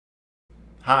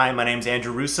Hi, my name's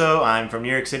Andrew Russo. I'm from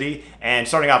New York City. And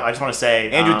starting off, I just want to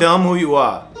say... Andrew, tell him who you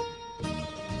are.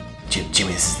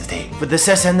 Jimmy, this is the tape. For this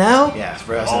SNL? Yeah, it's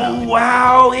for SNL. Oh,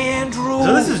 wow, Andrew.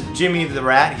 So this is Jimmy the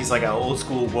Rat. He's like an old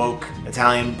school, woke,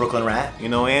 Italian Brooklyn rat. You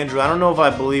know, Andrew, I don't know if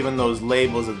I believe in those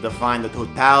labels that define the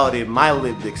totality of my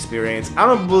lived experience. I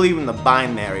don't believe in the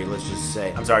binary, let's just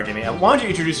say. I'm sorry, Jimmy. Why don't you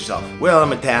introduce yourself? Well,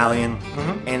 I'm Italian,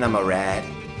 and I'm a rat.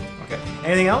 Okay.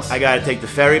 Anything else? I gotta take the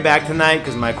ferry back tonight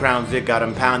because my Crown Vic got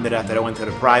impounded after I went to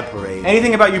the Pride Parade.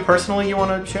 Anything about you personally you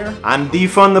want to share? I'm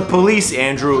defund the police,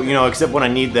 Andrew, you know, except when I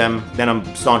need them. Then I'm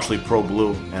staunchly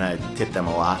pro-blue, and I tip them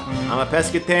a lot. I'm a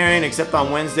pescatarian, except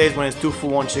on Wednesdays when it's 2 for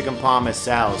 1 chicken parm at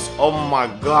Sal's. Oh my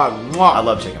God, mwah. I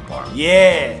love chicken parm.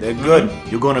 Yeah, they're good.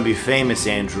 You're gonna be famous,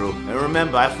 Andrew. And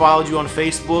remember, I followed you on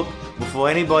Facebook before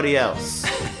anybody else.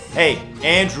 Hey,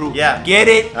 Andrew. Yeah. Get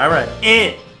it? All right.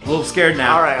 In. A little scared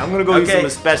now. All right, I'm gonna go eat some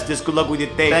asbestos. Good luck with your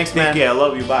tape. Thanks, man. Take care. I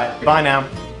love you. Bye. Bye now.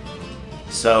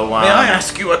 So, May I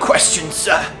ask you a question,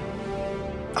 sir?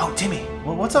 Oh, Timmy.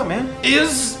 Well, what's up, man?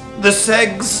 Is the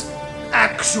segs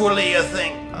actually a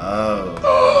thing? Oh.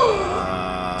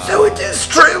 So it is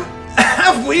true.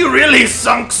 Have we really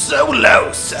sunk so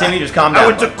low, sir? Timmy, just calm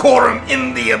down. Our decorum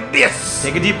in the abyss.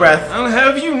 Take a deep breath. I'll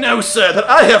have you know, sir, that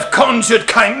I have conjured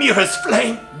Chimera's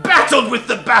flame, battled with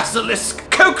the basilisk,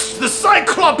 coaxed the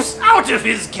Cyclops out of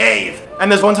his cave.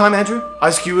 And there's one time, Andrew?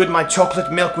 I skewered my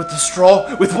chocolate milk with the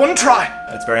straw with one try.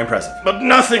 That's very impressive. But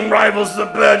nothing rivals the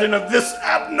burden of this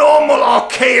abnormal,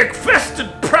 archaic,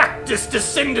 festered practice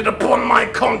descended upon my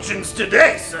conscience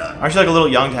today, sir. Aren't you like a little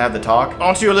young to have the talk?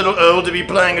 Aren't you a little old to be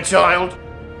playing a child?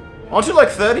 Aren't you like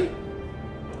 30?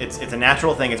 It's a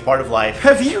natural thing. It's part of life.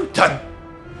 Have you done it?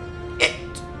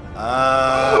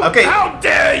 Okay. How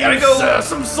dare you, go. sir?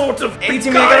 Some sort of Hey,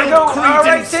 Timmy, I gotta go. beguiled, All right,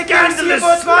 cretin, take care. See you, scandalous,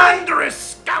 bud. Bye. slanderous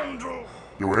scoundrel.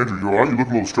 Yo, Andrew, you alright? You look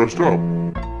a little stressed out.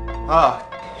 Oh,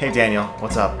 hey, Daniel.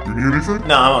 What's up? You need anything?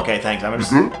 No, I'm okay, thanks. I'm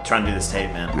just good? trying to do this tape,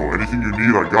 man. Yo, anything you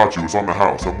need, I got you. It's on the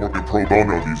house. I'm working pro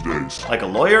bono these days. Like a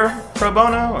lawyer pro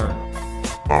bono, or?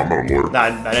 I'm not a lawyer. No, I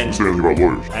Don't didn't. say anything about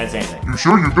lawyers. I didn't say anything. You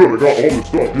sure you're good? I got all this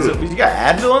stuff, yeah. So, you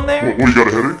got Advil in there? What, you got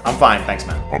a headache? I'm fine, thanks,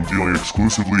 man. I'm dealing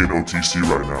exclusively in OTC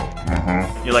right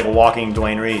now. You're like a walking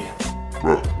Dwayne Reed.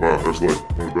 Bro, wow, that's like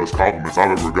one of the best compliments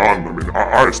I've ever gotten. I mean,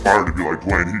 I aspire to be like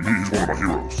Dwayne. He's one of my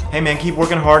heroes. Hey, man, keep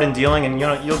working hard and dealing, and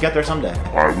you'll get there someday.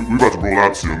 Alright, we about to roll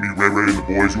out soon. Me, Ray and the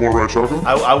boys. You want to ride shotgun?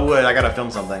 I would. I gotta film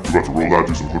something. We about to roll out,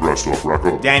 do some hood rat stuff, rack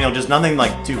up. Daniel, just nothing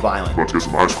like too violent. About to get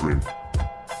some ice cream.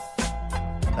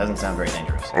 Doesn't sound very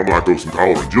dangerous. I'm lactose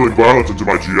intolerant. Dealing violence into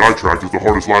my GI tract is the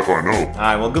hardest life I know. All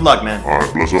right, well, good luck, man.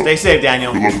 Alright, bless up. Stay safe,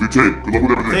 Daniel. Good luck with your tape. Good luck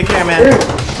with everything. Take care, man.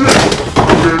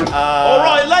 All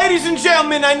right, ladies and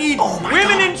gentlemen, I need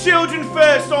women and children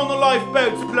first on the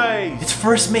lifeboats, please. It's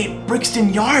first mate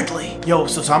Brixton Yardley. Yo,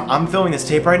 so I'm filming this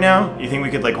tape right now. You think we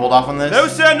could like hold off on this? No,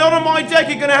 sir, not on my deck.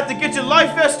 You're gonna have to get your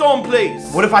life vest on, please.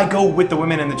 What if I go with the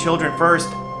women and the children first,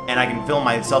 and I can film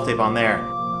my self-tape on there?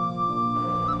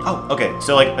 Oh, okay.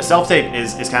 So like a self-tape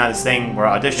is kind of this thing where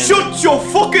audition. Shut your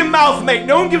fucking mouth, mate.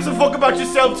 No one gives a fuck about your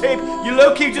self-tape. You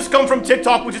low-key just come from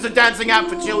TikTok, which is a dancing app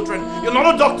for children. You're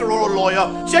not a doctor or a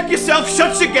lawyer. Check yourself,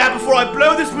 shut your gap before I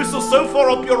blow this whistle so far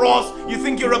up your ass you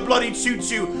think you're a bloody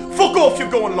choo-choo. Fuck off, you're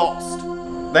going lost.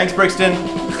 Thanks, Brixton.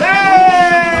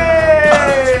 Hey!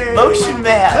 Lotion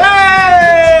man.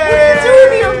 Hey! What are you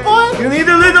doing here, boy? You need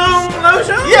a little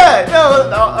lotion? Yeah,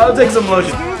 no, I'll take some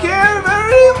lotion. Skincare,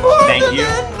 very important. Thank you.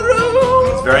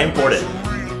 It's very important.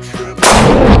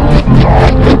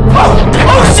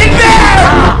 Lotion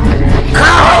man!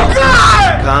 Oh,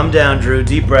 God! Calm down, Drew.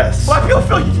 Deep breaths. Black Bill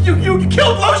Phil, you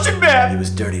killed Lotion He Man! was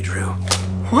dirty, Drew.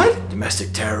 What?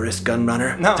 Domestic terrorist, gun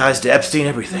runner. No. Ties to Epstein,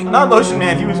 everything. Not Lotion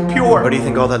Man, he was pure. Where do you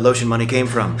think all that lotion money came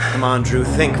from? Come on, Drew.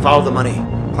 Think. Follow the money.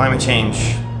 Climate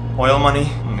change. Oil money.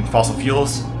 Fossil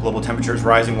fuels. Global temperatures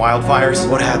rising. Wildfires.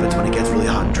 What happens when it gets really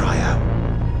hot and dry out?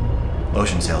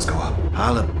 Lotion sales go up.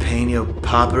 Jalapeno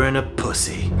popper and a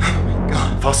pussy.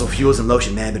 God, fossil fuels and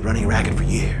lotion man been running ragged for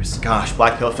years. Gosh,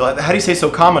 Black Pill Phil, how do you stay so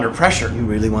calm under pressure? You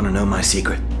really want to know my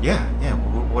secret? Yeah,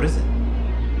 what is it?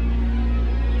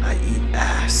 I eat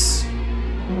ass.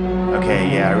 Okay,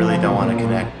 yeah, I really don't want to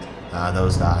connect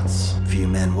those dots. Few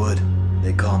men would.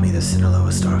 They call me the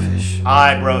Sinaloa starfish.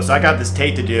 Alright, bro, so I got this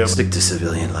tape to do. Stick to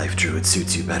civilian life, Drew. It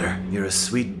suits you better. You're a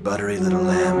sweet, buttery little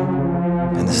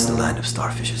lamb. And this is the land of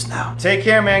starfishes now. Take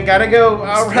care, man. Gotta go.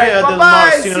 Alright,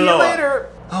 bye-bye. See you later.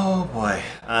 Oh, boy.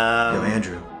 Yo,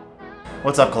 Andrew.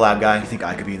 What's up, collab guy? You think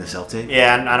I could be in the self-tape?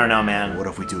 Yeah, I don't know, man. What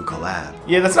if we do a collab?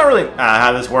 Yeah, that's not really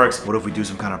how this works. What if we do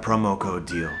some kind of promo code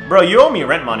deal? Bro, you owe me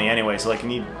rent money anyway, so like,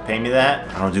 can you pay me that?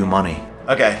 I don't do money.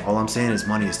 Okay. All I'm saying is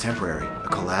money is temporary. A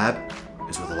collab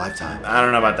is worth a lifetime. I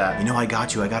don't know about that. You know I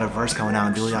got you. I got a verse coming out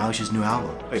on Billie Eilish's new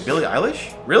album. Wait, Billie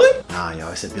Eilish? Really? Nah, yo,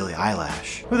 I said Billie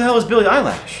Eyelash. Who the hell is Billie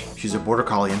Eilish? She's a border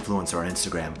collie influencer on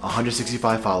Instagram.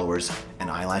 165 followers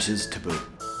and eyelashes to boot.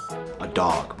 A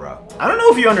dog, bro. I don't know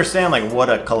if you understand like what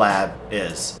a collab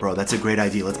is. Bro, that's a great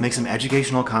idea. Let's make some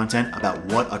educational content about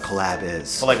what a collab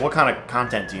is. But like what kind of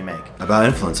content do you make? About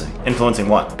influencing. Influencing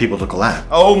what? People to collab.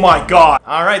 Oh my god.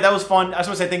 Alright, that was fun. I just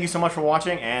want to say thank you so much for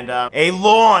watching and a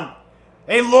lawn!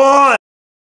 A lawn!